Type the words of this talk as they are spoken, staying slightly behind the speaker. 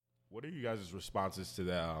What are you guys' responses to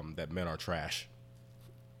that men are trash?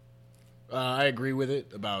 I agree with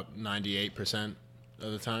it about 98%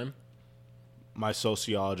 of the time. My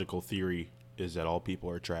sociological theory is that all people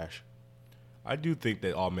are trash. I do think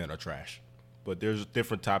that all men are trash, but there's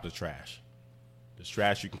different types of trash. There's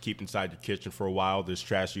trash you can keep inside your kitchen for a while. There's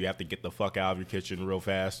trash you have to get the fuck out of your kitchen real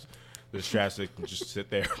fast. There's trash that can just sit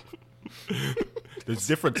there. There's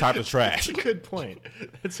different types of trash. That's a good point.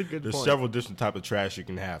 There's several different types of trash you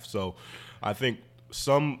can have. So I think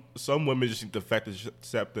some women just need to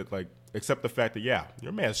accept the fact that yeah,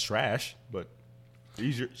 your man's trash, but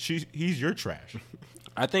he's your trash.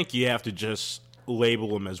 I think you have to just label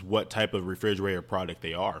them as what type of refrigerator product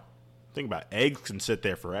they are. Think about it. Eggs can sit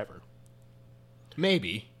there forever.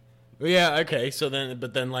 Maybe. Yeah, okay. So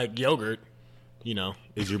then like yogurt,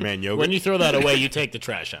 Is your man yogurt? when you throw that away, you take the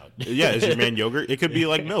trash out. Yeah, is your man yogurt? It could be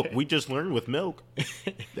like milk. We just learned with milk.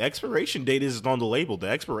 The expiration date isn't on the label. The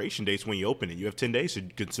expiration date's when you open it. You have 10 days to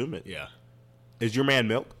consume it. Yeah. Is your man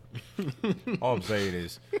milk? All I'm saying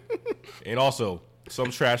is, and also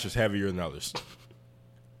some trash is heavier than others.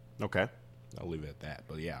 Okay. I'll leave it at that.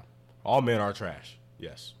 But yeah, all men are trash.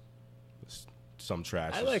 Yes. Some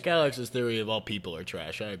trash. I like Alex's theory of all people are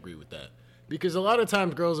trash. I agree with that. Because a lot of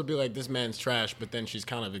times girls will be like, this man's trash, but then she's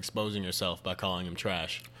kind of exposing herself by calling him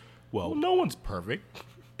trash. Well, no one's perfect.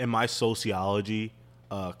 In my sociology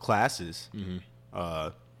classes,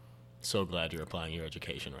 So glad you're applying your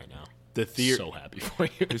education right now. the theory So happy for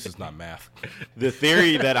you. This is not math. the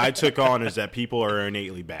theory that I took on is that people are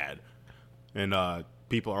innately bad, and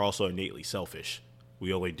people are also innately selfish.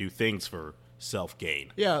 We only do things for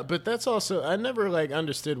self-gain. Yeah, but that's also, I never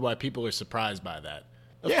understood why people are surprised by that.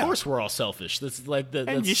 Of Yeah. course we're all selfish. That's like And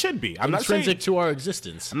that's you should be. I'm not intrinsic saying to our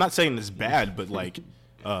existence. I'm not saying it's bad, but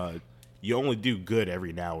you only do good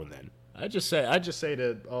every now and then. I just say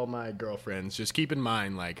to all my girlfriends, just keep in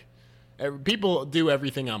mind, people do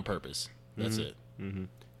everything on purpose. That's it.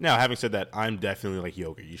 Now, having said that, I'm definitely like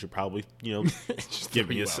yogurt. You should probably, Just give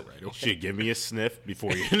throw me you out right away. should give me a sniff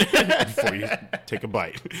before you take a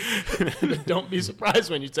bite. Don't be surprised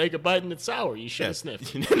when you take a bite and it's sour. You should have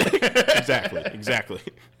sniffed. Exactly.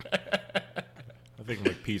 I think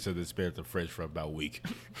like pizza that's been at the fridge for about a week.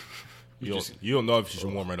 You don't know if you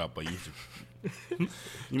should warm it up, but you should.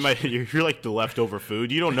 You're like the leftover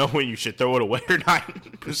food. You don't know when you should throw it away or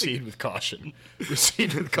not. Proceed with caution.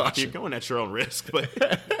 Proceed with You're caution. going at your own risk, but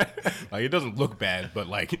Like it doesn't look bad, but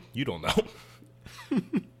like you don't know. all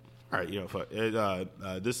right, fuck.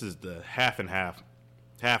 This is the half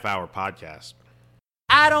hour podcast.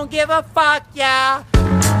 I don't give a fuck, yeah.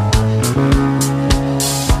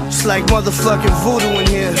 It's like motherfucking voodoo in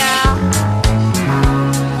here.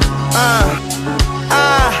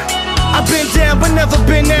 I've been down but never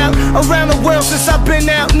been out. Around the world since I've been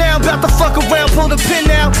out. Now I'm about to fuck around, pull the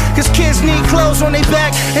pin out. Cause kids need clothes on their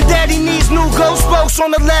back, and daddy needs new ghost spokes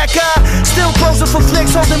on the lack. I still posing for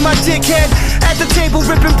flicks, holding my dickhead at the table,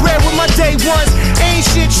 ripping bread with my day ones. Ain't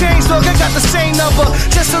shit changed, dog, I got the same number.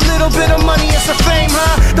 Just a little bit of money and some fame,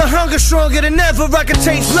 huh? The hunger stronger than ever, I can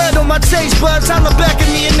taste blood on my taste buds. Holla back at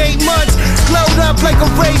me in 8 months. Glowed up like a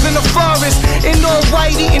rave in the forest, in all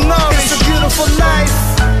white eating orange. It's a beautiful life.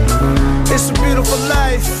 It's a beautiful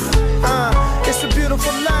life. It's a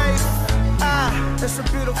beautiful life. It's a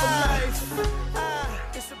beautiful life.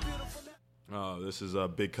 It's a beautiful life. Oh, this is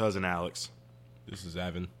Big Cousin Alex. This is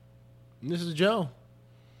Evan. This is Joe.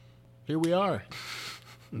 Here we are.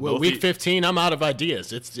 Well, Both week you- 15, I'm out of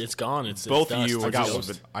ideas. It's gone. It's Both of dust. you It's are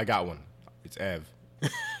dust. I got one. It's Ev.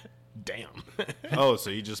 Damn. Oh, so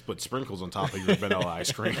you just put sprinkles on top of your vanilla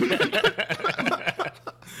ice cream.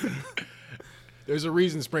 There's a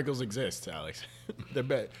reason sprinkles exist, Alex.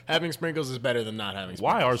 Having sprinkles is better than not having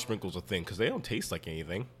sprinkles. Why are sprinkles a thing? Because they don't taste like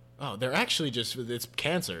anything. Oh, they're actually it's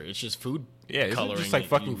cancer. It's just food Yeah, isn't coloring. it just like that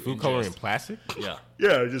fucking you food coloring in ingest. plastic? Yeah.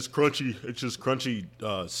 Yeah, it's just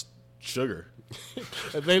crunchy sugar.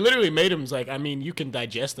 They literally made them like, you can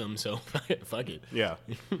digest them, so fuck it. Yeah.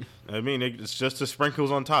 I mean, it's just the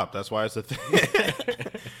sprinkles on top. That's why it's a thing.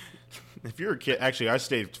 If you're a kid, actually, I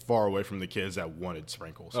stayed far away from the kids that wanted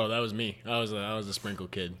sprinkles. Oh, that was me. I was a sprinkle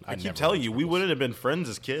kid. I keep never telling wanted you, we sprinkles. wouldn't have been friends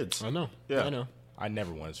as kids. I know. Yeah. I know. I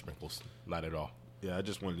never wanted sprinkles. Not at all. Yeah, I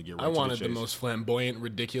just wanted to get right I to wanted the the chase. most flamboyant,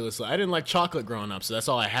 ridiculous. I didn't like chocolate growing up, so that's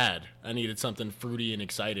all I had. I needed something fruity and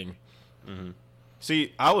exciting.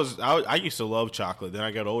 See, I used to love chocolate. Then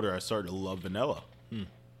I got older, I started to love vanilla. Oh,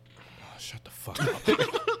 shut the fuck up.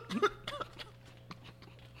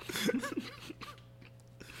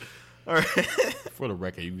 All right. For the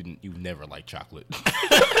record, you've never liked chocolate.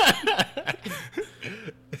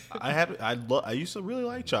 I used to really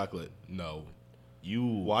like chocolate. No. You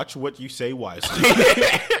Watch what you say wisely.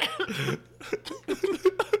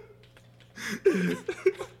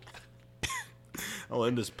 I'll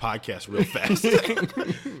end this podcast real fast.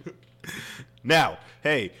 Now,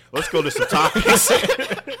 hey, let's go to some topics.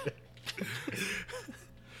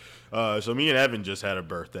 So me and Evan just had a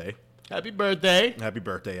birthday. Happy birthday. Happy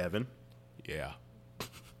birthday, Evan. yeah.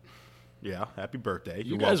 Yeah, happy birthday.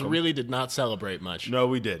 You guys really did not celebrate much. No,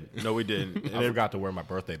 we didn't. No, we didn't. And I forgot to wear my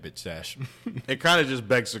birthday bitch sash. it kind of just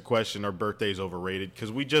begs the question: are birthdays overrated?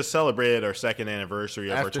 Because we just celebrated our second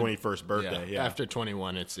anniversary of our After- 21st birthday. Yeah. After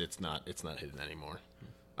 21, it's not hidden anymore.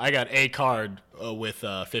 I got a card with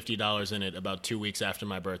 $50 in it about 2 weeks after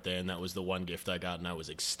my birthday, and that was the one gift I got, and I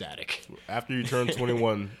was ecstatic. After you turn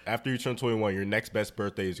 21, your next best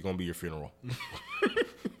birthday is going to be your funeral.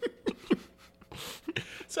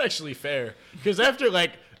 It's actually fair because after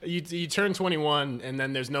like you turn 21 and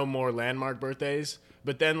then there's no more landmark birthdays,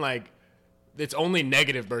 but then like it's only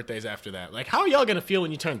negative birthdays after that. Like, how are y'all gonna feel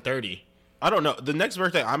when you turn 30? I don't know. The next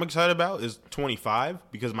birthday I'm excited about is 25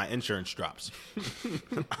 because my insurance drops.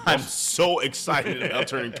 I'm so excited about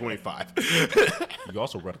turning 25. You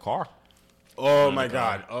also rent a car. Oh my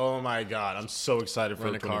god! Oh my god! I'm so excited for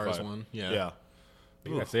Rent a car 25. is one. Yeah. Yeah. I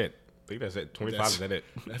think that's it. 25 is that it.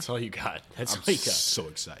 That's all you got. That's I'm all you got. so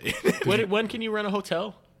excited. When can you rent a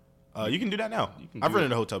hotel? You can do that now. I've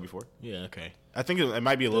rented a hotel before. Yeah. Okay. I think it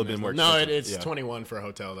might be a little bit more No, expensive. it's Yeah. 21 for a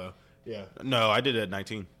hotel though. Yeah. No, I did it at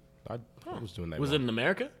 19. I was doing that. Was it in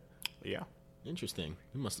America? Yeah. Interesting.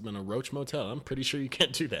 It must have been a Roach Motel. I'm pretty sure you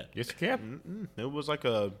can't do that. Yes, you can. It was like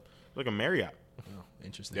a Marriott. Oh,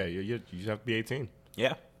 interesting. Yeah, you just have to be 18.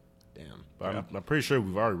 Yeah. Damn. But I'm pretty sure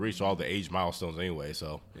we've already reached all the age milestones anyway.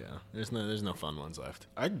 So Yeah. There's no fun ones left.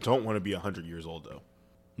 I don't want to be 100 years old though.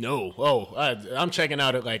 No. Oh, I'm checking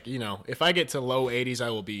out at like, if I get to low 80s,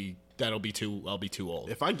 I'll be too old.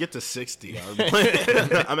 If I get to 60,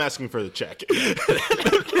 I'm asking for the check.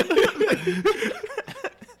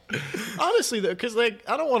 Honestly, though, because like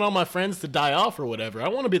I don't want all my friends to die off or whatever. I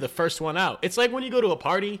want to be the first one out. It's like when you go to a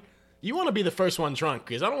party, you want to be the first one drunk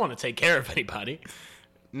because I don't want to take care of anybody.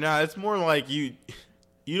 Nah, it's more like you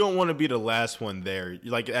don't want to be the last one there.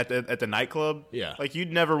 Like at the nightclub. Yeah. Like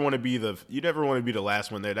you'd never want to be the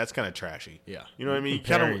last one there. That's kind of trashy. Yeah. You know what I mean? You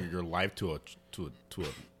comparing kinda, your life to a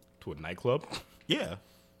nightclub. yeah.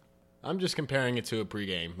 I'm just comparing it to a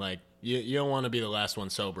pregame. Like you don't want to be the last one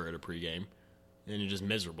sober at a pregame, and you're just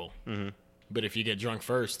miserable. Mm-hmm. But if you get drunk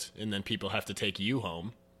first, and then people have to take you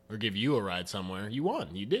home or give you a ride somewhere, you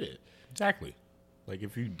won. You did it. Exactly. Like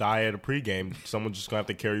if you die at a pregame, someone's just gonna have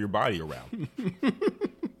to carry your body around.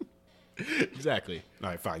 Exactly. All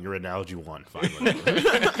right, fine. Your analogy won. Fine.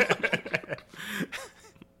 Whatever.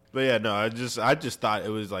 But yeah, no. I just thought it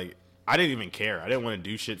was like I didn't even care. I didn't want to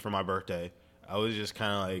do shit for my birthday. I was just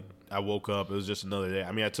kind of like I woke up. It was just another day.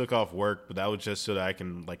 I mean, I took off work, but that was just so that I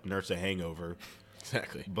can like nurse a hangover.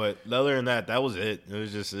 Exactly. But other than that, that was it. It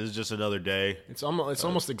was just another day. It's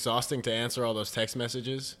almost exhausting to answer all those text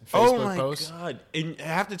messages, Facebook posts. God! And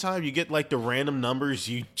half the time you get like the random numbers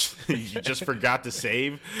you just forgot to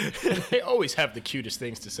save. They always have the cutest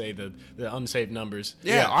things to say, the unsaved numbers.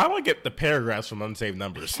 Yeah, I want to get the paragraphs from unsaved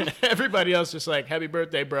numbers. Everybody else just like, happy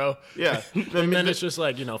birthday, bro. Yeah. And then it's just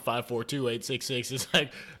like, 542-866. It's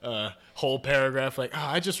like whole paragraph like,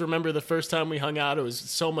 I just remember the first time we hung out. It was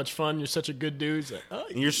so much fun. You're such a good dude. It's like,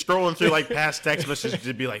 And you're scrolling through like past text messages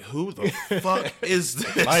to be like, who the fuck is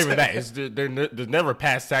this? Not even that. There's never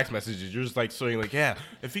past text messages. You're just like saying like, yeah,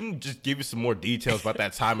 if you can just give you some more details about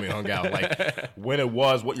that time we hung out, like when it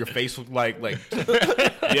was, what your face looked like.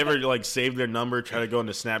 You ever like save their number, try to go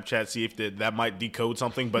into Snapchat, see if that might decode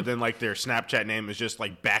something, but then like their Snapchat name is just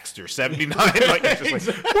like Baxter79. Like it's just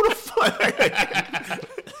like, who the fuck?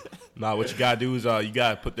 Nah, what you gotta do is you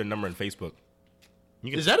gotta put their number in Facebook.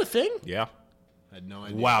 is that a thing? Yeah. I had no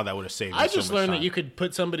idea. Wow, that would have saved me I so just much learned time. that you could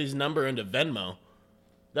put somebody's number into Venmo.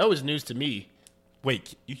 That was news to me.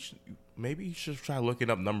 Wait, maybe you should try looking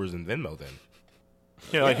up numbers in Venmo then.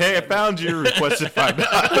 You're like, hey, I found you. Requested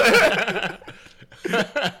 $5.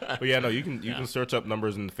 But yeah, no, you can search up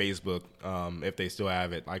numbers in Facebook if they still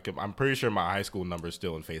have it. I'm pretty sure my high school number is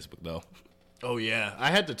still in Facebook though. Oh, yeah. I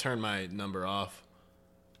had to turn my number off.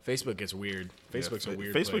 Facebook gets weird. Facebook's a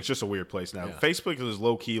weird Facebook's place. just a weird place now. Yeah. Facebook is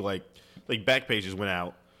low key like back pages went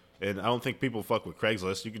out, and I don't think people fuck with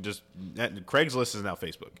Craigslist. You can just Craigslist is now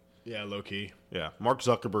Facebook. Yeah, low-key. Yeah, Mark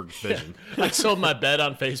Zuckerberg's vision. I sold my bed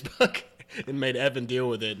on Facebook and made Evan deal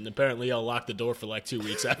with it, and apparently y'all locked the door for like 2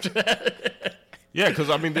 weeks after that. Yeah, because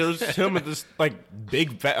I mean, there's him and this like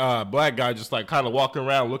big black guy just like kind of walking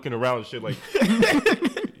around, looking around and shit. Like,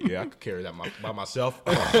 yeah, I could carry that by myself.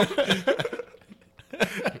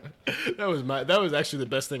 That was actually the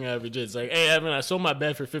best thing I ever did. It's like, hey, Evan, I sold my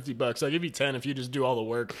bed for $50. I'll give you 10 if you just do all the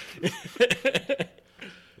work.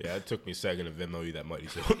 Yeah, it took me a second to Venmo you that money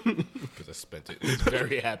too, because I spent it.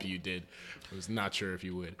 Very happy you did. I was not sure if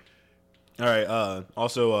you would. All right.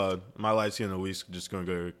 Also, my light skin of the week is just going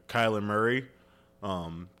to go to Kyler Murray,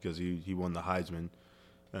 because he won the Heisman,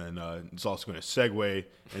 and it's also going to segue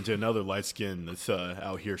into another light skin that's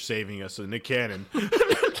out here saving us, Nick Cannon.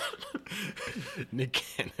 Nick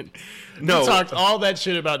Cannon. No. We talked all that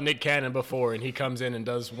shit about Nick Cannon before, and he comes in and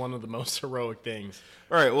does one of the most heroic things.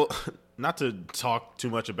 All right. Well, not to talk too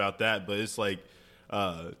much about that, but it's like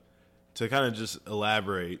to kind of just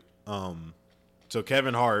elaborate. So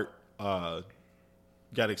Kevin Hart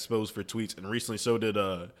got exposed for tweets, and recently so did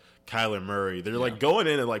Kyler Murray. They're like going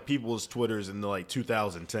into like people's Twitters in like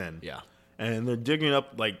 2010. Yeah. And they're digging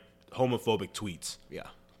up like homophobic tweets. Yeah.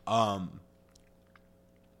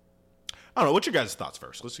 I don't know. What's your guys' thoughts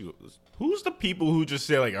first? Let's see. Who's the people who just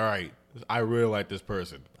say like, all right, I really like this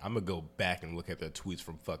person. I'm gonna go back and look at their tweets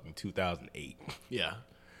from fucking 2008. Yeah.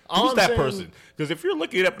 Who's that person? Because if you're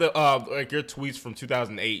looking up the like your tweets from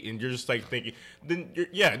 2008 and you're just like thinking, then you're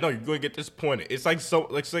going to get disappointed. It's like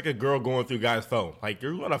it's like a girl going through a guy's phone. Like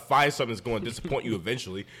you're going to find something that's going to disappoint you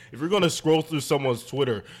eventually. If you're going to scroll through someone's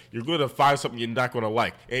Twitter, you're going to find something you're not going to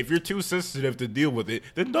like. And if you're too sensitive to deal with it,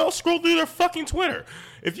 then don't scroll through their fucking Twitter.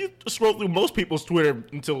 If you scroll through most people's Twitter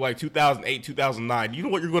until like 2008, 2009, you know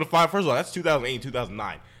what you're going to find? First of all, that's 2008 and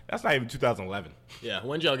 2009. That's not even 2011. Yeah.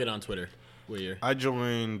 When did y'all get on Twitter? What year? I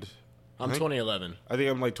joined. I'm 2011. I think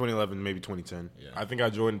I'm like 2011, maybe 2010. Yeah. I think I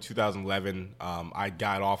joined in 2011. I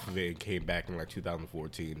got off of it and came back in like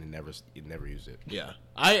 2014 and never used it. Yeah.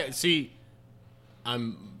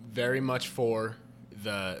 I'm very much for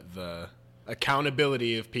the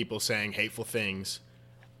accountability of people saying hateful things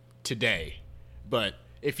today. But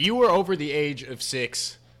if you were over the age of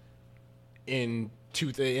 6 in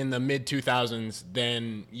the mid 2000s,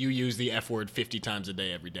 then you use the F word 50 times a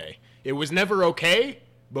day every day. It was never okay,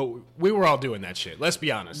 but we were all doing that shit. Let's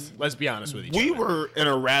be honest. Let's be honest with each other. We were in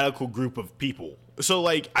a radical group of people. So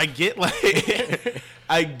like I get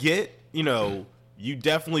you know, you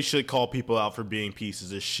definitely should call people out for being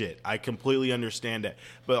pieces of shit. I completely understand that.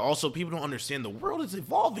 But also people don't understand the world is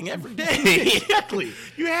evolving every day. Exactly.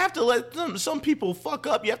 You have to let some people fuck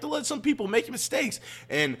up. You have to let some people make mistakes.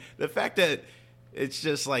 And the fact that it's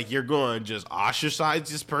just like you're going to just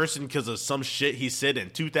ostracize this person because of some shit he said in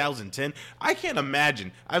 2010. I can't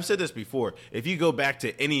imagine. I've said this before. If you go back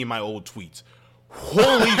to any of my old tweets,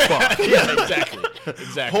 holy fuck. Yeah, exactly.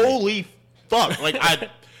 Holy fuck. Like,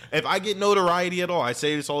 if I get notoriety at all, I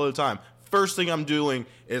say this all the time. First thing I'm doing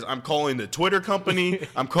is I'm calling the Twitter company.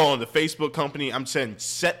 I'm calling the Facebook company. I'm saying,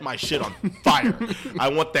 set my shit on fire. I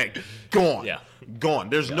want that gone. Yeah. Gone.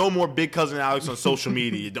 There's no more Big Cousin Alex on social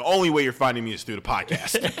media. The only way you're finding me is through the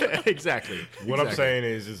podcast. Exactly. What I'm saying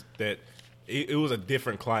is that it was a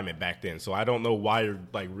different climate back then. So I don't know why you're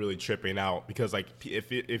like really tripping out, because like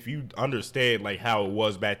if you understand like how it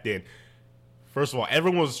was back then. First of all,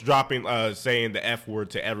 everyone was dropping saying the F word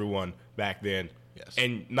to everyone back then. Yes.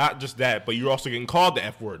 And not just that, but you're also getting called the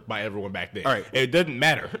F word by everyone back then. All right. It doesn't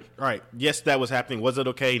matter. All right. Yes, that was happening. Was it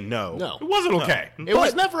okay? No. No. It wasn't okay. It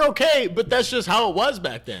was never okay, but that's just how it was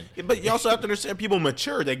back then. But you also have to understand people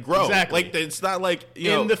mature. They grow. Exactly. Like, it's not like, you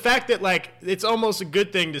know. And the fact that, like, it's almost a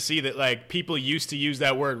good thing to see that, like, people used to use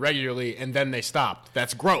that word regularly and then they stopped.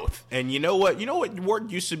 That's growth. And you know what? You know what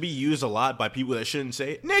word used to be used a lot by people that shouldn't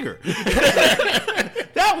say it? Nigger.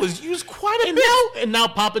 That was used quite a bit. And now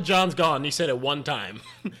Papa John's gone. He said it one time.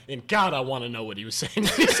 And God, I want to know what he was saying.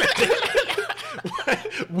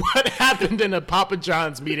 What happened in a Papa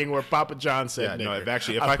John's meeting where Papa John said, Yeah, no,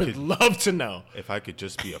 nigger? if I I would could- love to know. If I could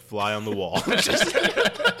just be a fly on the wall.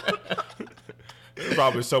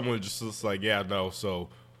 Probably someone just like, yeah, no. So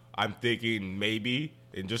I'm thinking maybe,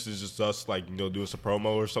 and just as just us, like, you know, doing some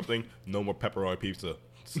promo or something, no more pepperoni pizza.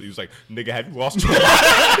 So he was like, nigga, have you lost your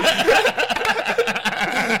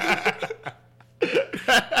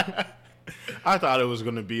I thought it was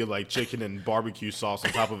going to be like chicken and barbecue sauce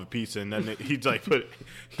on top of a pizza, and then he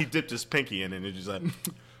dipped his pinky in it, and it's just like,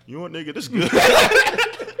 you know what, nigga, this good.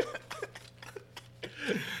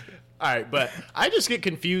 All right, but I just get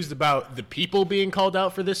confused about the people being called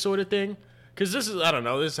out for this sort of thing. Because this is, I don't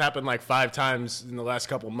know, this happened like 5 times in the last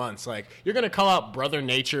couple months. Like, you're going to call out Brother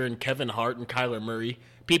Nature and Kevin Hart and Kyler Murray,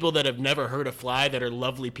 people that have never heard a fly that are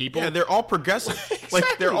lovely people. Yeah, they're all progressive. Like,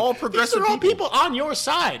 they're all progressive These are all people on your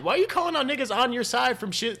side. Why are you calling out niggas on your side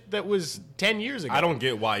from shit that was 10 years ago? I don't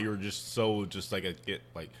get why you're just so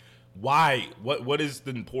like Why? What is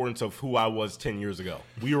the importance of who I was 10 years ago?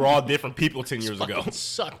 We were all different people 10 years ago. Fucking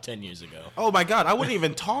sucked 10 years ago. Oh my God, I wouldn't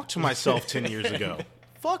even talk to myself 10 years ago.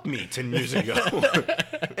 Fuck me 10 years ago.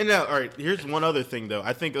 And now, all right, here's one other thing though.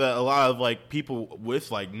 I think that a lot of like people with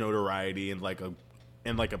like notoriety and like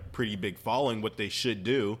a pretty big following, what they should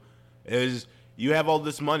do is you have all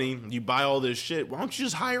this money, you buy all this shit. Why don't you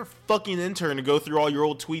just hire a fucking intern to go through all your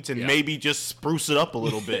old tweets and maybe just spruce it up a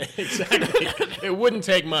little bit? Exactly. It wouldn't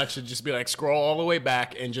take much to just be like scroll all the way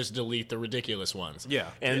back and just delete the ridiculous ones. Yeah.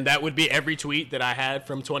 And that would be every tweet that I had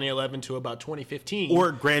from 2011 to about 2015.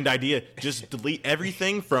 Or grand idea, just delete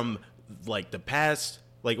everything from like the past.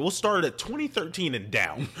 Like we'll start at 2013 and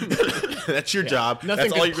down. That's your job. Nothing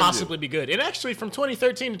That's all could you're gonna possibly be good. And actually, from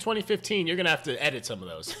 2013 to 2015, you're going to have to edit some of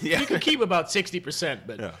those. Yeah. You can keep about 60%,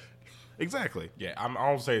 but do. Yeah, exactly. Yeah,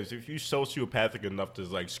 I'll say this. If you're sociopathic enough to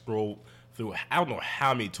like scroll through, I don't know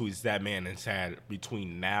how many tweets that man has had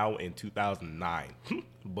between now and 2009.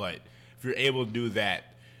 But if you're able to do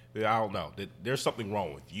that, then I don't know. There's something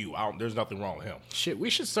wrong with you. There's nothing wrong with him. shit,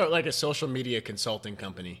 we should start like a social media consulting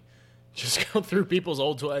company. Just go through people's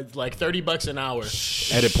old like $30 an hour.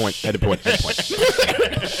 Edit point.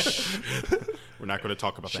 We're not going to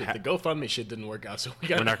talk about Shit, the the GoFundMe shit didn't work out, so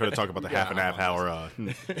We're not going to talk about the half and half hour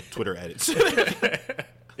Twitter edits.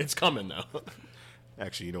 It's coming though.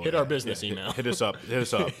 Actually, you know what? Hit our business email. Hit us up. Hit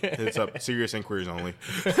us up. Serious inquiries only.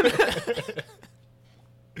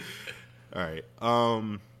 All right.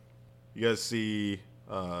 You guys see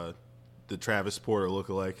the Travis Porter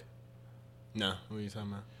lookalike? No, what are you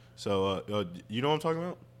talking about? So, you know what I'm talking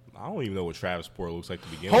about? I don't even know what Travis Porter looks like to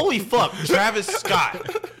begin with. Holy fuck, Travis Scott.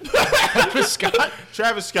 Travis Scott?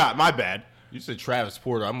 Travis Scott, my bad. You said Travis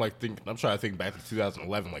Porter. I'm trying to think back to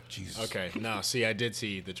 2011. Like Jesus. Okay, no, see, I did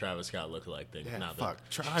see the Travis Scott lookalike thing. Yeah, Not fuck.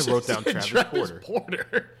 the- I wrote down Travis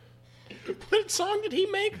Porter. What song did he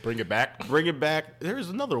make? Bring it back. Bring it back. There's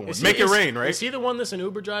another one. Is Make he- it is- rain, right? Is he the one that's an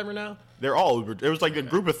Uber driver now? They're all Uber. There was like a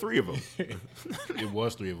group of 3 of them. It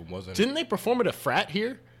was 3 of them, wasn't it? Didn't they perform at a frat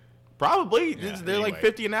here? Probably. Yeah, They're like anyway.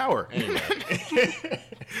 50 an hour.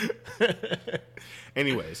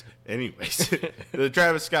 Anyways, the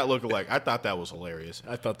Travis Scott lookalike. I thought that was hilarious.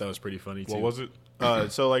 I thought that was pretty funny too. What was it?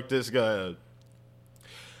 So like this guy.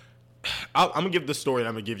 I'm gonna give the story and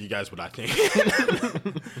I'm gonna give you guys what I think.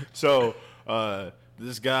 So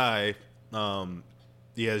this guy,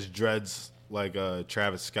 he has dreads like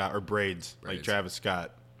Travis Scott, or braids like Travis Scott,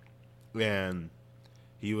 and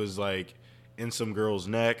he was like in some girl's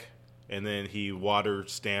neck, and then he water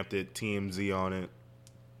stamped it, TMZ on it,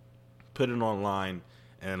 put it online,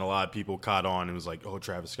 and a lot of people caught on and was like, "Oh,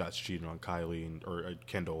 Travis Scott's cheating on Kylie or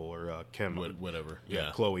Kendall or Kim, Whatever. yeah,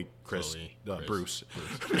 Yeah. Chloe, Chris, Chloe, Bruce,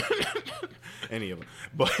 any of them."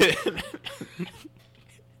 But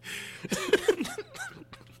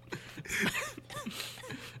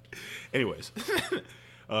anyways,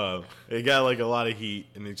 it got like a lot of heat,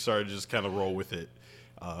 and they started to just kind of roll with it,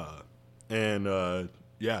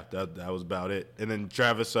 yeah, that was about it. And then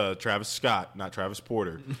Travis Scott, not Travis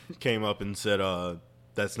Porter, came up and said,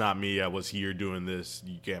 "That's not me. I was here doing this.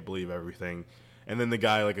 You can't believe everything." And then the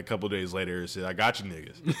guy, like a couple days later, said, "I got you,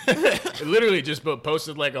 niggas." It literally just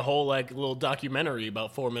posted like a whole like little documentary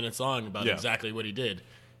about 4 minutes long about Yeah. exactly what he did.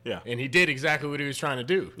 Yeah, And he did exactly what he was trying to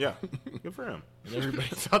do. yeah, good for him. And everybody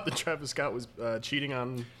thought that Travis Scott was cheating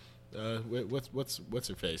on what's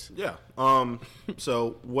her face? Yeah.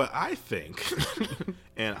 So what I think,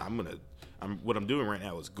 and what I'm doing right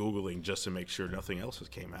now is Googling just to make sure nothing else has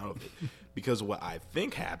came out of it, because what I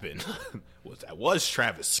think happened was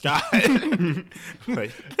Travis Scott.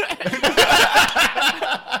 Like,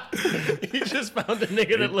 He just found a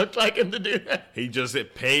nigga that looked like him to do that. he just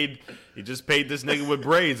paid this nigga with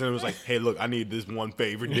braids, and it was like, "Hey, look, I need this one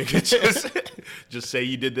favor, nigga. Just say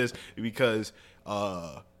you did this, because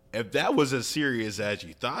if that was as serious as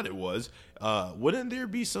you thought it was, wouldn't there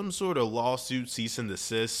be some sort of lawsuit, cease and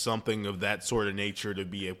desist, something of that sort of nature to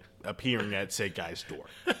be appearing at said guy's door?"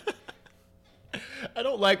 I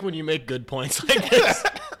don't like when you make good points like this.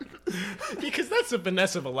 Because that's the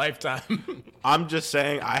finesse of a lifetime. I'm just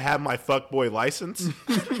saying, I have my fuckboy license.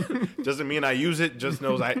 Doesn't mean I use it. Just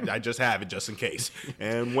knows I just have it just in case.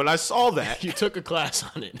 And when I saw that, You took a class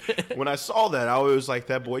on it. I was like,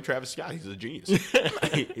 that boy Travis Scott, he's a genius.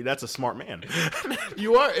 That's a smart man.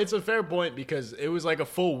 You are. It's a fair point, because it was like a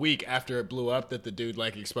full week after it blew up that the dude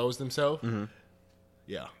like exposed himself. Mm-hmm.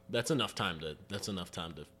 Yeah, that's enough time to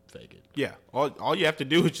fake it. Yeah, all you have to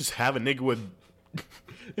do is just have a nigga with.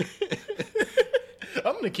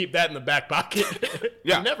 I'm gonna keep that in the back pocket.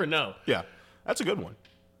 Yeah. You never know. Yeah, that's a good one.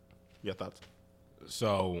 Yeah, thoughts?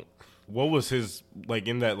 So, what was his, like,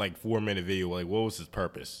 in that like 4-minute video? Like, what was his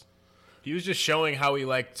purpose? He was just showing how he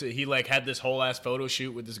had this whole ass photo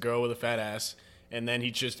shoot with this girl with a fat ass, and then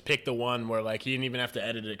he just picked the one where like he didn't even have to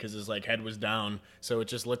edit it because his like head was down, so it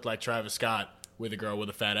just looked like Travis Scott with a girl with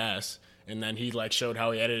a fat ass. And then he like showed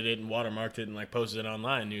how he edited it and watermarked it and like posted it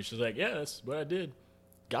online. And he was just like, "Yeah, that's what I did.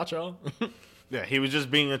 Got y'all." Yeah, he was just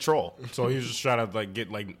being a troll. So he was just trying to like get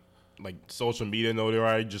like social media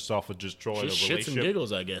notoriety just off of just trolling Just a shits relationship. and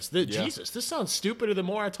giggles, I guess. Jesus, this sounds stupider the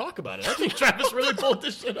more I talk about it. I think Travis really pulled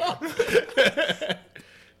this shit off.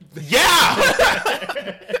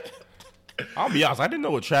 Yeah! I'll be honest, I didn't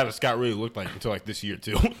know what Travis Scott really looked like until like this year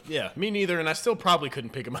too. Yeah, me neither, and I still probably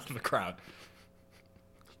couldn't pick him out of the crowd.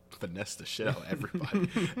 Finesse the shit out of everybody.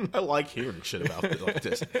 I like hearing shit about it like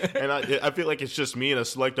this. And I feel like it's just me and a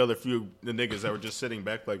select other few the niggas that were just sitting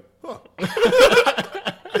back like, huh.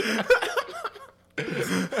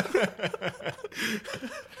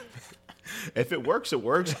 If it works, it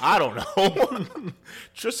works. I don't know.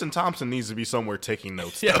 Tristan Thompson needs to be somewhere taking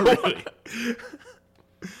notes. Yeah, really.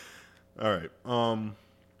 All right.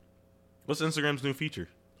 What's Instagram's new feature?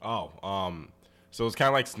 So it's kind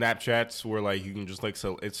of like Snapchats where like you can just like,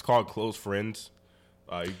 so it's called close friends.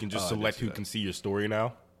 You can just select who can see your story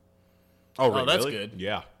now. Oh, that's good.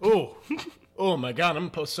 Yeah. Oh my God! I'm gonna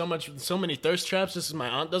post so many thirst traps. This is my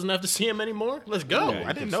aunt doesn't have to see him anymore. Let's go. Yeah,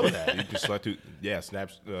 I didn't know that. You can select who. Yeah,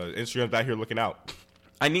 Instagram's out here looking out.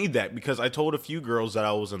 I need that because I told a few girls that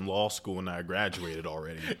I was in law school and I graduated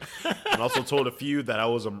already. And also told a few that I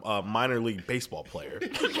was a minor league baseball player.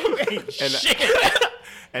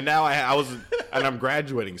 And now I'm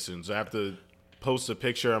graduating soon, so I have to post a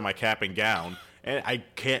picture of my cap and gown, and I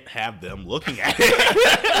can't have them looking at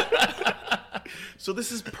it. So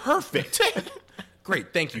this is perfect.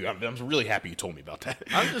 Great, thank you. I'm really happy you told me about that.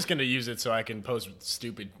 I'm just gonna use it so I can post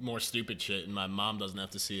more stupid shit, and my mom doesn't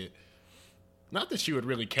have to see it. Not that she would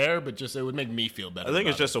really care, but just it would make me feel better. I think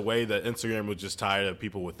it's about just a way that Instagram was just tired of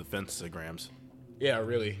people with the Instagrams. it. Yeah,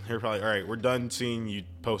 really. They're probably, all right, we're done seeing you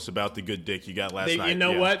post about the good dick you got last night. You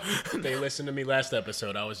know Yeah. what? They listened to me last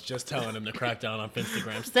episode. I was just telling them to crack down on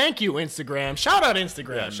Instagrams. Thank you, Instagram. Shout out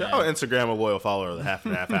Instagram. Yeah, shout out Instagram, a loyal follower of the Half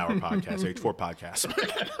and Half Hour podcast, H4 podcast.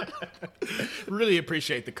 Really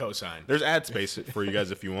appreciate the cosign. There's ad space for you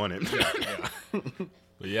guys if you want it.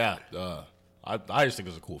 But yeah, I just think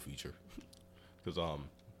it's a cool feature because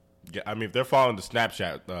yeah, I mean if they're following the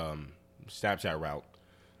Snapchat route,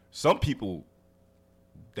 some people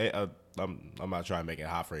I'm not trying to make it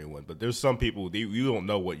hot for anyone, but there's some people you don't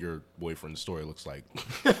know what your boyfriend's story looks like.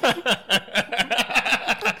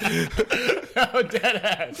 Oh, dead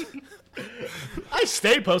ass. I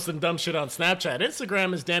stay posting dumb shit on Snapchat.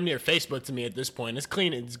 Instagram is damn near Facebook to me at this point. It's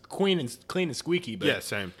clean and squeaky, but Yeah,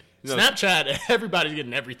 same. No, Snapchat, everybody's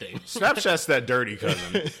getting everything. Snapchat's that dirty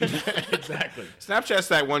cousin. Exactly. Snapchat's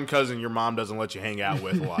that one cousin your mom doesn't let you hang out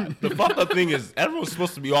with a lot. The fucked up thing is everyone's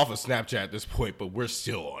supposed to be off of Snapchat at this point, but we're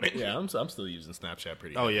still on it. Yeah, I'm still using Snapchat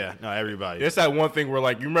pretty Oh good. yeah, no, everybody. It's that one thing where,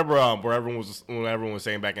 like, you remember where everyone was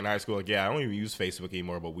saying back in high school, like, yeah, I don't even use Facebook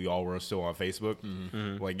anymore, but we all were still on Facebook.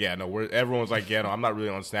 Mm-hmm. Like, yeah, no, everyone's like, yeah, no, I'm not really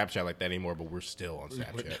on Snapchat like that anymore, but we're still on We're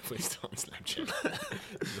Snapchat. definitely still on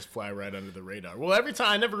Snapchat. Just fly right under the radar. Well, every time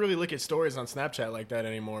I never really look at stories on Snapchat like that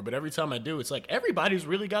anymore, but every time I do, it's like everybody's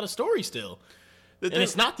really got a story still. And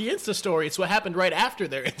it's not the Insta story; it's what happened right after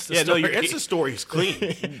their Insta Yeah, no, story. your Insta story is clean.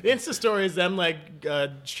 Insta story is them like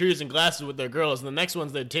shoes and glasses with their girls, and the next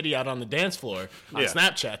one's their titty out on the dance floor on Yeah.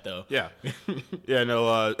 Snapchat, though. Yeah, yeah,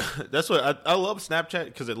 no, that's what I love Snapchat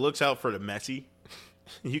because it looks out for the messy.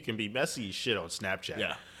 You can be messy as shit on Snapchat.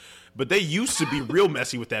 Yeah. But they used to be real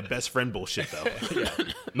messy with that best friend bullshit, though.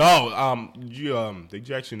 No, did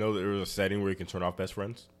you actually know that there was a setting where you can turn off best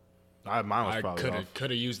friends? Mine was I probably off.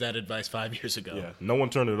 could have used that advice 5 years ago. Yeah, No one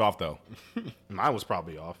turned it off though. mine was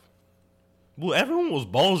probably off. Well, everyone was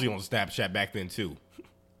ballsy on Snapchat back then too.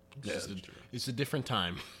 Yeah, It's a different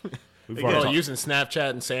time. We've We're already all talked- using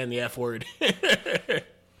Snapchat and saying the F word. yeah.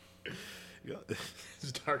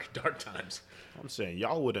 It's dark times. I'm saying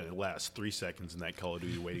y'all wouldn't last 3 seconds in that Call of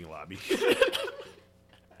Duty waiting lobby.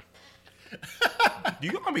 Do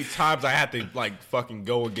you know how many times I had to like fucking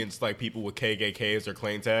go against like people with KKK as their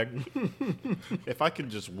claim tag? If I could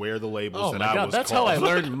just wear the labels Oh that my I god, was that's called. how I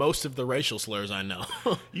learned most of the racial slurs I know.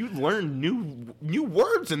 You learned new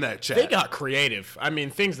words in that chat. They got creative. I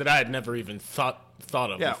mean, things that I had never even thought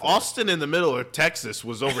of. Yeah, before. Austin in the middle of Texas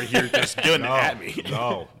was over here just gunning at me.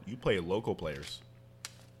 No, you play local players.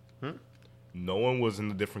 No one was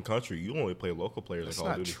in a different country. You only play local players in Call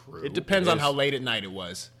of Duty. It depends on is. how late at night it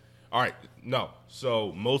was. All right, no.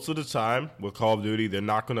 So most of the time with Call of Duty, they're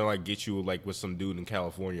not gonna like get you like with some dude in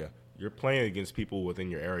California. You're playing against people within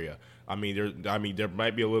your area. I mean, there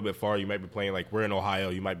might be a little bit far. You might be playing like we're in Ohio.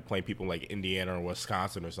 You might be playing people like Indiana or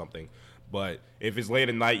Wisconsin or something. But if it's late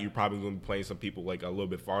at night, you're probably going to be playing some people like a little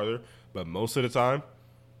bit farther. But most of the time,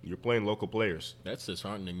 you're playing local players. That's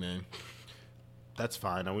disheartening, man. That's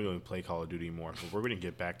fine. We don't even play Call of Duty anymore. But we're going to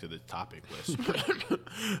get back to the topic list.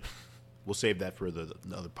 We'll save that for the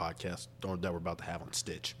other podcast that we're about to have on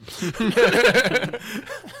Stitch.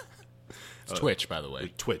 It's Twitch, by the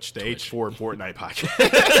way. Twitch, the H4 Fortnite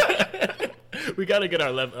podcast. We got to get our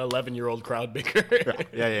 11-year-old crowd bigger.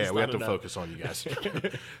 Yeah. We have to focus on you guys.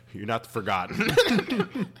 You're not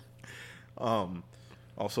forgotten.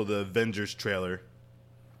 Also, the Avengers trailer.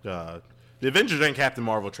 The Avengers and Captain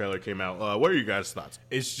Marvel trailer came out. What are you guys' thoughts?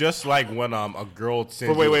 It's just like when a girl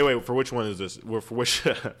sends Wait. For which one is this? For which?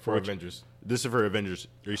 for Avengers. This is for Avengers.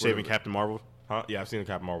 Are you saving Captain Marvel? Huh? Yeah, I've seen the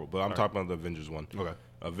Captain Marvel, but I'm talking about the Avengers one. Okay.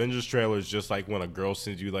 Avengers trailer is just like when a girl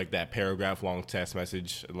sends you like that paragraph long text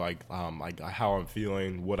message, like how I'm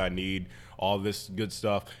feeling, what I need, all this good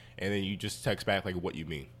stuff, and then you just text back like what you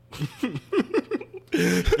mean.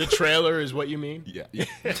 The trailer is what you mean? Yeah.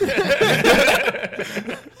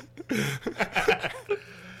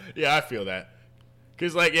 Yeah, I feel that.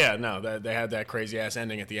 Because, like, they had that crazy-ass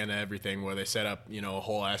ending at the end of everything where they set up, a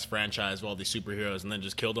whole-ass franchise with all these superheroes and then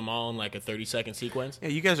just killed them all in, like, a 30-second sequence. Yeah,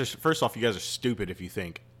 you guys are, first off, you guys are stupid if you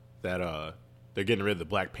think that they're getting rid of the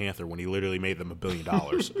Black Panther when he literally made them $1 billion.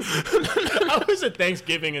 I was at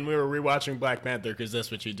Thanksgiving and we were rewatching Black Panther because that's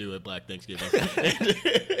what you do at Black Thanksgiving.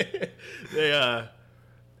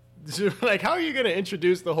 Like, how are you going to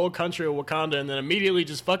introduce the whole country of Wakanda and then immediately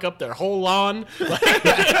just fuck up their whole lawn?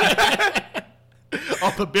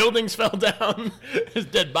 All the buildings fell down. There's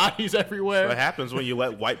dead bodies everywhere. What happens when you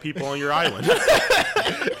let white people on your island?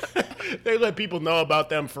 They let people know about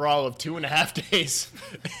them for all of 2.5 days.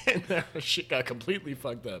 And their shit got completely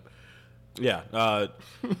fucked up. Yeah.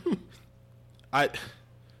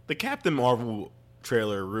 The Captain Marvel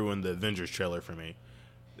trailer ruined the Avengers trailer for me.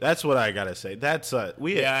 That's what I gotta say. That's you're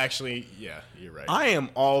right. I am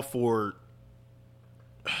all for.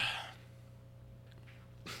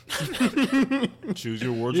 Choose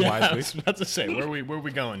your words I wisely. was about to say, where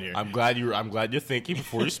we going here? I'm glad you're thinking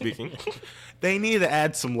before you're speaking. They need to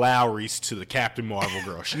add some Lowry's to the Captain Marvel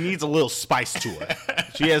girl. She needs a little spice to it.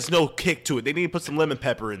 She has no kick to it. They need to put some lemon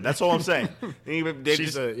pepper in. That's all I'm saying.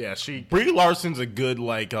 Brie Larson's a good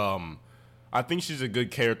I think she's a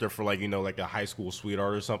good character for like a high school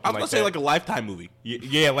sweetheart or something. I was gonna say like a Lifetime movie.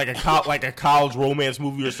 Yeah, like a college romance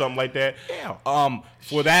movie or something like that. Yeah.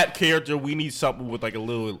 For that character, we need something with like a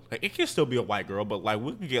little. Like, it can still be a white girl, but like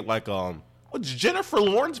we could get like What's Jennifer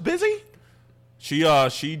Lawrence busy? She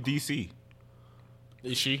DC.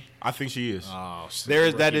 Is she? I think she is. Oh,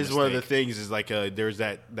 that is one of the things is like there's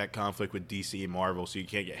that conflict with DC and Marvel, so you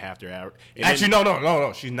can't get half their hour. Actually,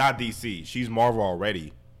 no. She's not DC. She's Marvel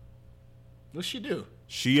already. What's she do?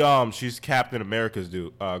 She's Captain America's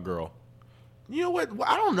girl. You know what?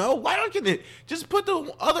 I don't know. Why don't you just put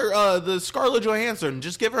the other the Scarlett Johansson and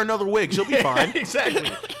just give her another wig? She'll be fine.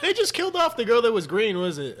 Exactly. They just killed off the girl that was green.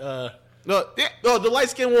 Was it? The light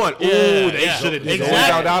skinned one. Yeah, Ooh, they should have.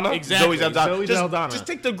 Exactly. Exactly. Zoe Saldana. Just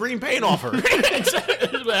take the green paint off her.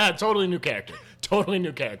 Totally new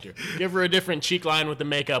character. Give her a different cheek line with the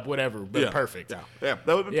makeup, whatever. But perfect. Yeah,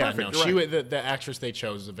 that would be perfect. No, the actress they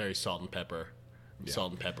chose is a very salt and pepper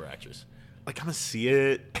actress. Like, I'm gonna see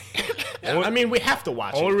it. I mean, we have to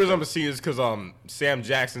watch it. Only reason I'm gonna see it is because Sam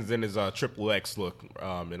Jackson's in his Triple X look,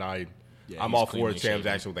 and I'm all for Sam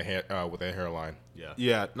Jackson with a hairline.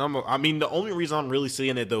 Yeah. No, I mean, the only reason I'm really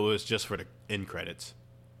seeing it though is just for the end credits.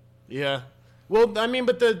 Yeah. Well, I mean,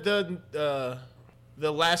 but the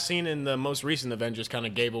last scene in the most recent Avengers kind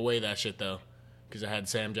of gave away that shit though, because it had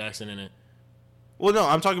Sam Jackson in it. Well, no,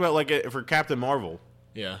 I'm talking about like for Captain Marvel.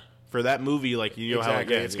 Yeah. For that movie, like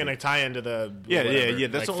exactly. how it's gonna tie into the yeah.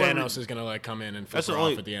 That's like Thanos is gonna like come in and flip her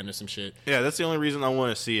off at the end of some shit. Yeah, that's the only reason I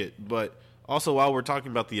want to see it. But also, while we're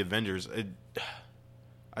talking about the Avengers,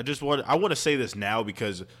 I want to say this now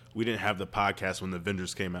because we didn't have the podcast when the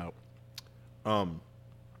Avengers came out. I'm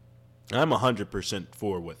 100%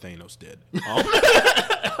 for what Thanos did.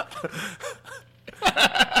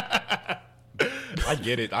 I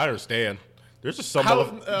get it. I understand. There's just some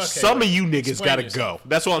of you niggas gotta go.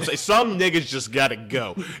 That's what I'm saying. Some niggas just gotta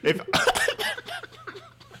go.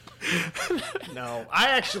 No, I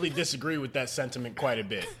actually disagree with that sentiment quite a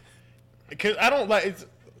bit. Because I don't like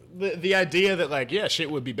the idea that like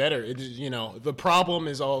shit would be better. The problem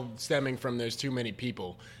is all stemming from there's too many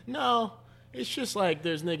people. No, it's just like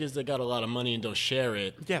there's niggas that got a lot of money and don't share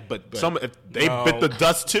it. Yeah, but some they bit the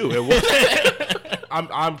dust too. It was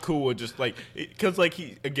I'm cool with just like because like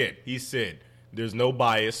he said there's no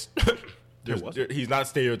bias. He's not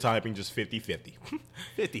stereotyping, just 50-50.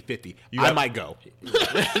 50-50. I I might go.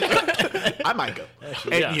 I might go.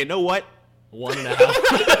 And you know what? 1.5.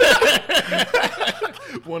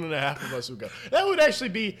 1.5 of us would go. That would actually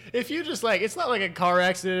be if you just like. It's not like a car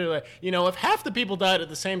accident. Or like if half the people died at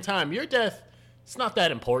the same time, your death. It's not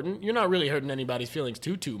that important. You're not really hurting anybody's feelings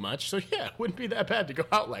too much. So yeah, it wouldn't be that bad to go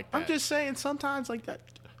out like that. I'm just saying sometimes like that.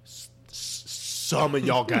 Some of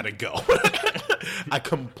y'all gotta go. I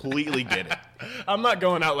completely get it. I'm not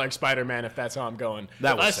going out like Spider-Man if that's how I'm going.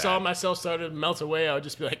 That if was I sad. saw myself start to melt away, I would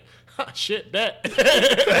just be like, shit, bet.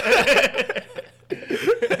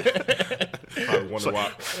 I wonder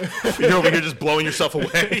why. You're over here just blowing yourself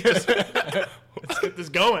away. Let's get this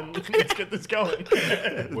going. Let's get this going.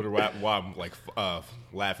 Wonder why I'm like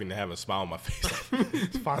laughing and having a smile on my face.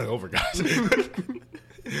 It's finally over, guys.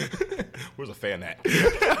 Where's a fan at?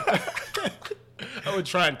 I would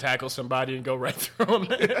try and tackle somebody and go right through them.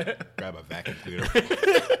 Grab a vacuum cleaner.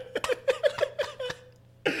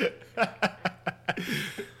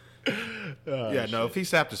 Yeah, no, if he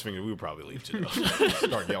snapped his finger, we would probably leave too.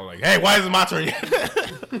 Start yelling like, "Hey, why is it my turn yet?"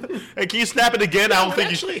 Hey, can you snap it again? I don't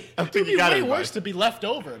think Actually, you. I don't it'd think be you got way it. worse to be left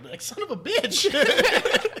over. Like, son of a bitch.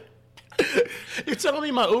 You're telling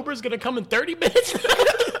me my Uber's going to come in 30 minutes? You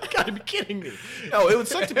gotta be kidding me. No, it would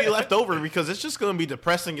suck to be left over because it's just going to be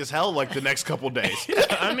depressing as hell like the next couple days.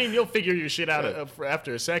 I mean, you'll figure your shit out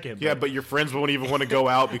after a second. Yeah, but your friends won't even want to go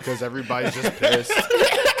out because everybody's just pissed.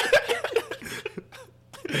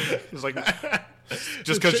 It's like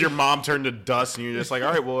just because your mom turned to dust and you're just like,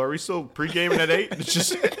 all right, well, are we still pre-gaming at 8? It's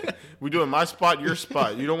just we doing my spot, your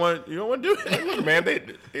spot. You don't want to do it. Look, man,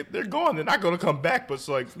 they're gone. They're not going to come back. But it's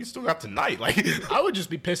like we still got tonight. Like I would just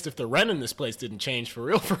be pissed if the rent in this place didn't change for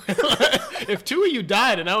real. If 2 of you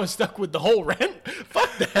died and I was stuck with the whole rent, fuck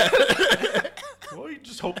that. well, you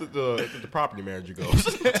just hope that the property manager goes.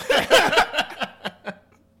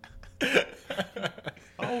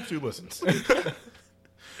 I hope she listens.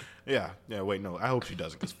 Yeah, wait, no, I hope she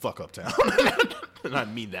doesn't because fuck Uptown. And I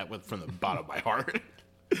mean that from the bottom of my heart.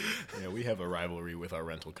 Yeah, we have a rivalry with our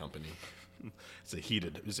rental company. It's a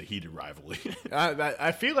heated rivalry.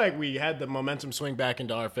 I feel like we had the momentum swing back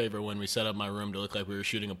into our favor when we set up my room to look like we were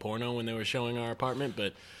shooting a porno when they were showing our apartment,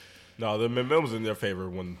 but No, the momentum's in their favor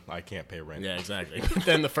when I can't pay rent. yeah, exactly. But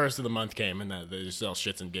then the first of the month came and they just all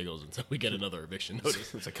shits and giggles until we get another eviction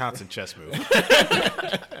notice. It's a constant chess move.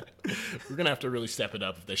 We're going to have to really step it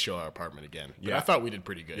up if they show our apartment again. But Yeah. I thought we did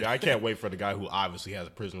pretty good. Yeah, I can't wait for the guy who obviously has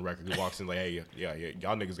a prison record who walks in like, hey, yeah,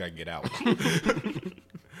 y'all niggas gotta get out.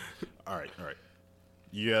 All right.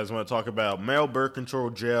 You guys want to talk about male birth control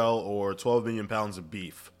gel or 12 million pounds of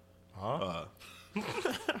beef? Huh?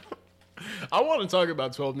 I want to talk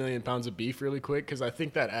about 12 million pounds of beef really quick because I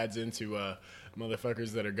think that adds into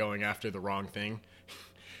motherfuckers that are going after the wrong thing.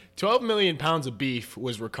 12 million pounds of beef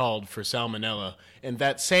was recalled for salmonella, and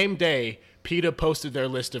that same day, PETA posted their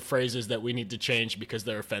list of phrases that we need to change because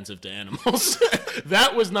they're offensive to animals.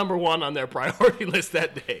 That was number one on their priority list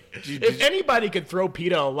that day. If anybody could throw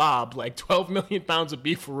PETA a lob, like 12 million pounds of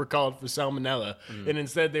beef were recalled for salmonella, and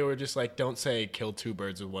instead they were just like, don't say kill 2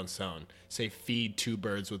 birds with 1 stone. Say feed 2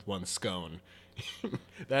 birds with 1 scone.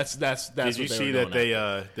 That's Did what you they see were that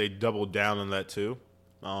going they doubled down on that too?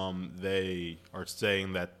 They are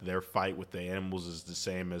saying that their fight with the animals is the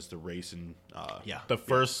same as the race and Yeah. The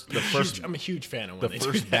first I'm a huge fan of the when they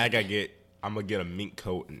first do that. bag I get, I'm gonna get a mink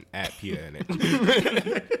coat and add PETA in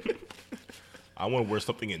it. I want to wear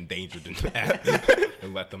something endangered in that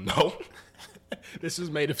and let them know. This is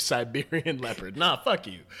made of Siberian leopard. Nah, fuck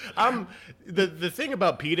you. The thing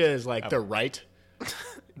about PETA is like they're right.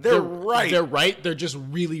 they're right. They're right. They're just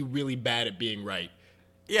really, really bad at being right.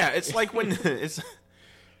 Yeah, it's like when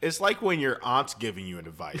it's like when your aunt's giving you an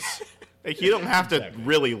advice. Like you don't have to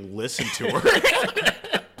really listen to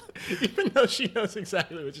her. Even though she knows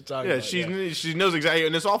exactly what you're talking about. She knows exactly,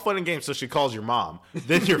 and it's all fun and games. So she calls your mom.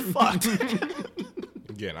 Then you're fucked.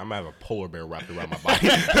 Again, I'm gonna have a polar bear wrapped around my body.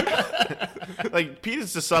 Like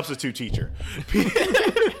Peter's the substitute teacher.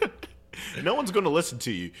 No one's going to listen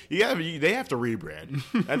to you. They have to rebrand.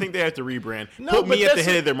 I think they have to rebrand. Put but me at the that's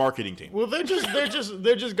head of their marketing team. Well, they're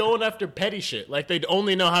just going after petty shit. Like they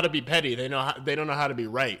only know how to be petty. They don't know how to be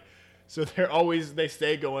right. So they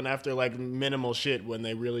stay going after like minimal shit when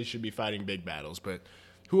they really should be fighting big battles. But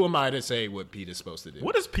who am I to say what PETA's supposed to do?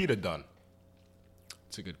 What has PETA done?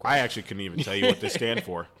 It's a good question. I actually couldn't even tell you what they stand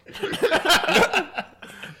for.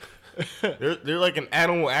 They're like an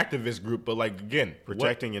animal activist group, but like again,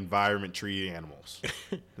 Protecting environment, treating animals.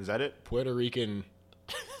 Is that it? Puerto Rican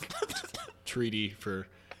treaty for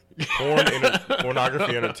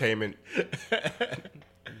Pornography entertainment.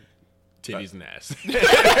 Titties and ass.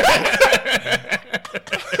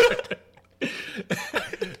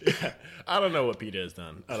 I don't know what PETA has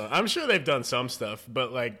done. I'm sure they've done some stuff,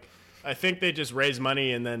 but like, I think they just raise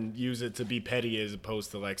money and then use it to be petty as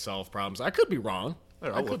opposed to like solve problems. I could be wrong.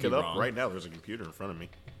 I'll look it up right now. There's a computer in front of me.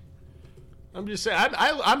 I'm just saying,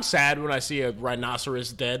 I'm sad when I see a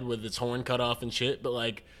rhinoceros dead with its horn cut off and shit, but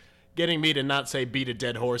like, getting me to not say beat a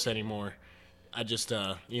dead horse anymore. I just,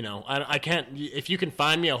 I can't. If you can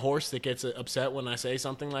find me a horse that gets upset when I say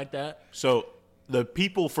something like that. So, the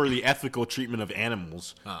People for the Ethical Treatment of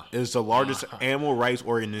Animals is the largest animal rights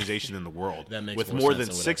organization in the world, That makes with more more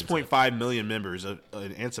sense than than what I 6.5 million members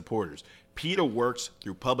and supporters. PETA works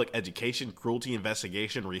through public education, cruelty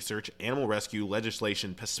investigation, research, animal rescue,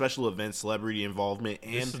 legislation, special events, celebrity involvement,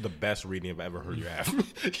 and This is the best reading I've ever heard you have.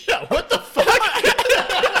 Yeah, what the fuck?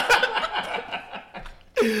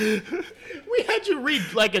 We had you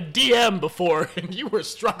read like a DM before, and you were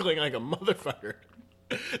struggling like a motherfucker.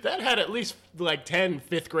 That had at least like 10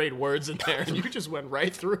 fifth grade words in there, and you just went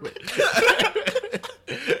right through it.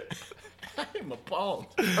 I am appalled.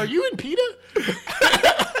 Are you in PETA?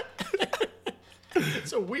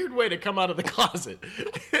 It's a weird way to come out of the closet.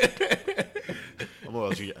 I'm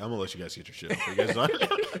gonna let you guys get your shit off. You guys done?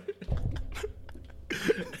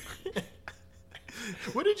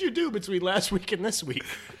 What did you do between last week and this week?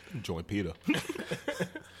 Join PETA.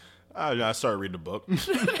 I started reading a book.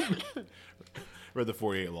 Read the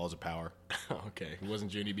 48 Laws of Power. Oh, okay.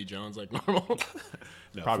 Wasn't Junie B. Jones like normal?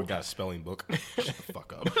 No, Probably got a spelling book. Shut the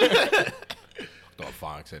fuck up. Thought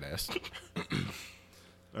Fox had asked.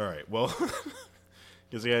 All right. Well,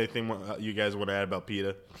 is there anything you guys want to add about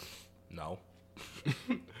PETA? No.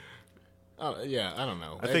 Yeah, I don't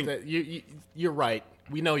know. I think you're right.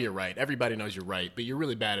 We know you're right. Everybody knows you're right, but you're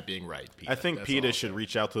really bad at being right, PETA. I think That's PETA all. should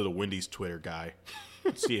reach out to the Wendy's Twitter guy,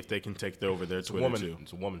 see if they can take over their Twitter Woman. too,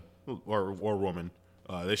 It's a woman. or woman.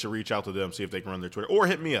 They should reach out to them, see if they can run their Twitter, or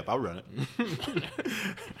hit me up. I'll run it.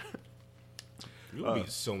 You'll be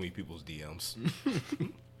so many people's DMs.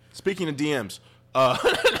 Speaking of DMs,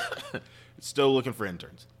 still looking for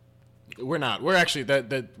interns. We're not. We're actually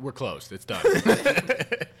we're closed. It's done.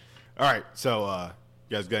 All right. So,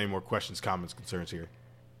 you guys got any more questions, comments, concerns here?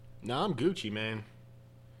 No, I'm Gucci, man.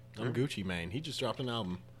 I'm Gucci, man. He just dropped an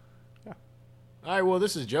album. Yeah. All right, well,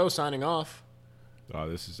 this is Joe signing off.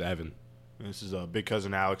 This is Evan. This is Big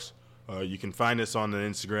Cousin Alex. You can find us on the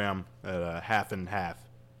Instagram at half and half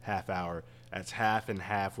hour. That's half and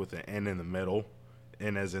half with an N in the middle,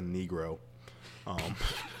 N as in Negro.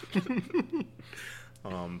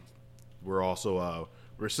 We're also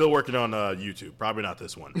we're still working on YouTube. Probably not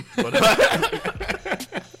this one, but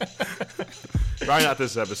probably not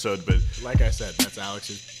this episode. But Like I said, that's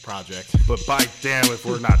Alex's project. but by damn if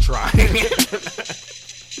we're not trying.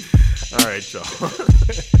 All right, y'all.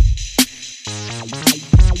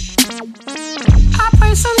 I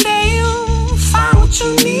pray someday you'll find what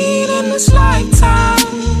you need in this lifetime.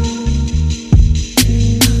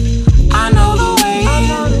 I know the way,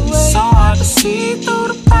 it's so hard to see through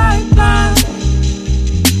the pipeline.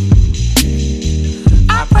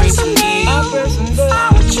 I pray someday you'll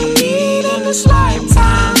find what you need in this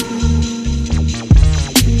lifetime.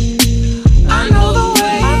 I know the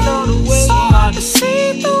way, it's so hard to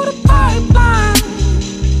see through the pipeline.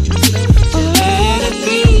 Let it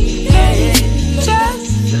be,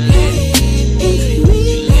 just let it be.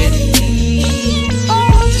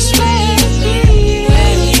 Oh, just let it be.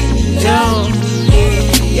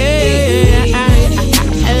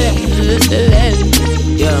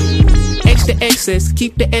 Extra excess,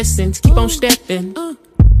 keep the essence, keep on stepping.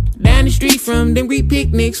 Down the street from them Greek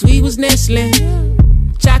picnics, we was nestling.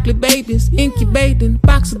 Chocolate babies, incubating,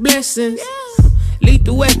 box of blessings.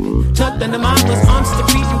 Lethal weapon, tucked under mama's arms to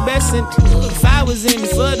prepubescent. If I was in it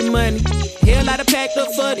for the money, hell, I'd have packed up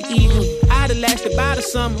for the evening. I'd have lasted by the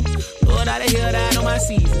summer, Lord, I'd have held out on my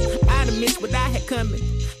season. I'd have missed what I had coming,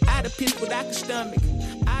 I'd have pissed what I could stomach.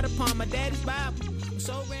 I'd have pawned my daddy's Bible,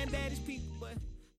 so granddaddy's